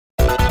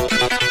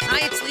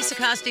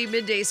Costi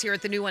middays here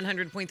at the new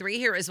 100.3.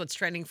 Here is what's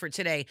trending for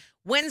today,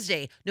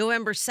 Wednesday,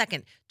 November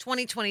 2nd,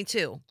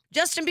 2022.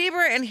 Justin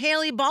Bieber and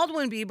Hailey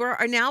Baldwin Bieber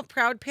are now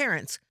proud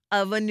parents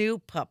of a new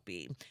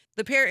puppy.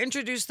 The pair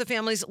introduced the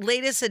family's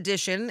latest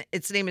addition.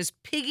 Its name is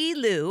Piggy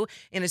Lou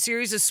in a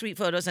series of sweet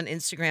photos on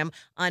Instagram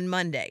on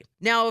Monday.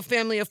 Now a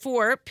family of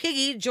 4,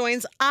 Piggy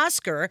joins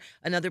Oscar,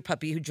 another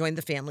puppy who joined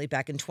the family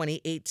back in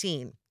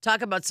 2018.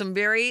 Talk about some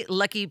very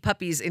lucky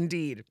puppies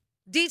indeed.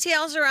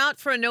 Details are out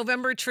for a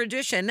November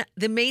tradition,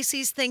 the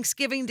Macy's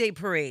Thanksgiving Day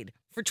Parade.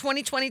 For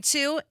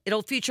 2022,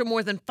 it'll feature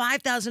more than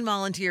 5,000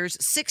 volunteers,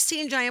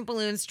 16 giant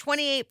balloons,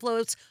 28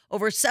 floats,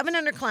 over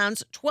 700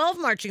 clowns, 12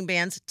 marching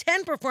bands,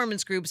 10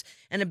 performance groups,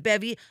 and a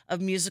bevy of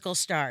musical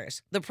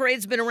stars. The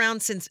parade's been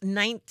around since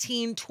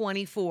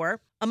 1924.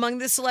 Among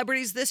the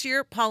celebrities this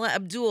year, Paula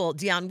Abdul,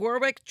 Dionne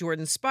Warwick,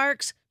 Jordan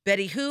Sparks,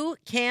 Betty Who,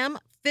 Cam,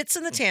 Fitz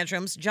and the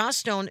Tantrums, Joss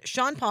Stone,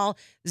 Sean Paul,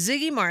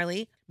 Ziggy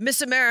Marley,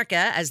 Miss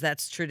America, as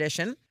that's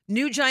tradition.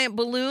 New giant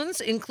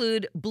balloons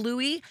include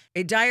Bluey,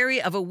 a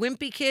Diary of a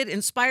Wimpy Kid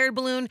inspired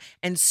balloon,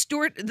 and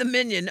Stuart the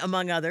Minion,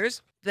 among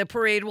others. The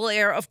parade will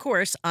air, of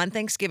course, on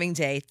Thanksgiving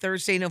Day,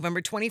 Thursday,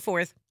 November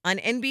 24th, on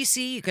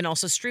NBC. You can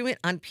also stream it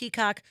on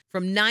Peacock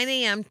from 9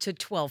 a.m. to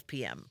 12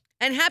 p.m.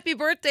 And happy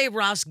birthday,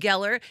 Ross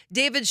Geller.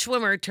 David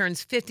Schwimmer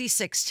turns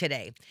 56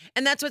 today.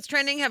 And that's what's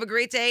trending. Have a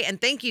great day,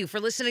 and thank you for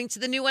listening to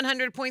the new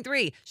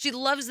 100.3. She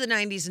loves the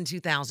 90s and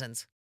 2000s.